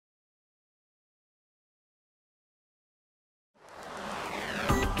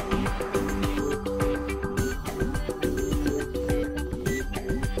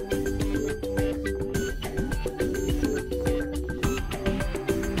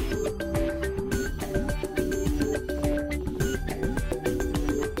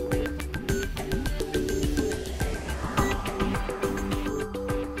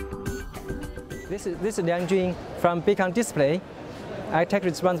this is Liang Jun from Beacon Display. I take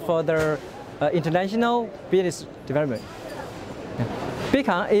responsibility for the international business development.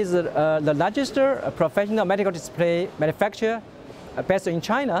 Beacon is the largest professional medical display manufacturer based in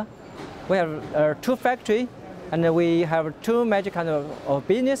China. We have 2 factories and we have 2 major kinds of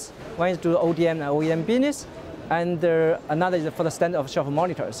business. One is to ODM and OEM business, and another is for the stand-off shelf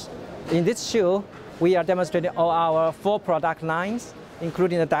monitors. In this show, we are demonstrating all our 4 product lines,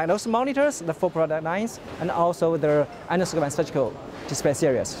 including the diagnostic monitors, the 4 product lines, and also the endoscope and surgical display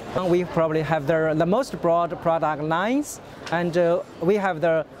series. We probably have the most broad product lines, and we have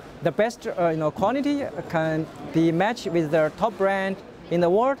the best quality can be matched with the top brand in the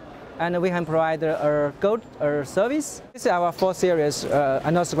world, and we can provide a good service. This is our 4 series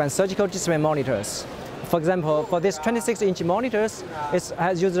endoscope and surgical display monitors. For example, for this 26-inch monitors, it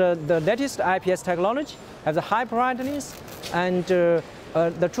has used the latest IPS technology, has a high brightness, and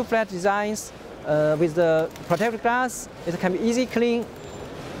the true flat designs with the protective glass. It can be easy clean,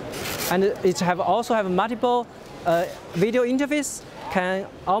 and it also have multiple video interface, can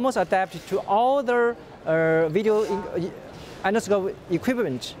almost adapt to all the video endoscope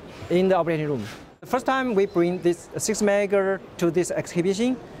equipment in the operating room. The first time we bring this 6 mega to this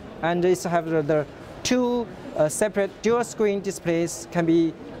exhibition, and it have the 2 separate dual screen displays can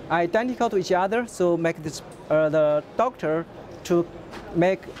be identical to each other, so make this the doctor to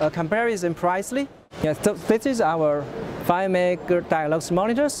make a comparison precisely. Yeah, so this is our 5 mega diagnostic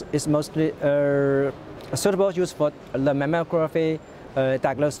monitors. It's mostly suitable use for the mammography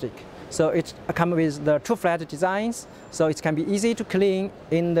diagnostic. So it comes with the true flat designs, so it can be easy to clean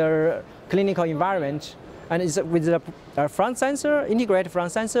in the clinical environment. And it's with the front sensor, integrated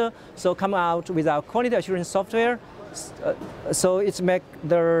front sensor, so come out with our quality assurance software. So it makes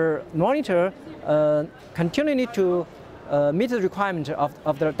the monitor continually to meet the requirement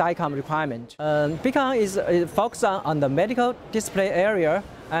of the DICOM requirement. Beacon is focused on the medical display area,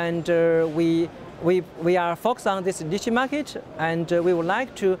 and we are focused on this niche market, and we would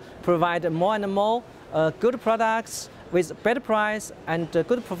like to provide more and more good products with better price and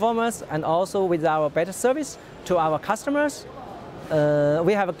good performance, and also with our better service to our customers.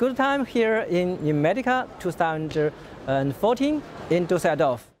 We have a good time here in MEDICA 2014 in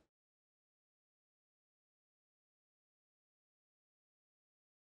Düsseldorf.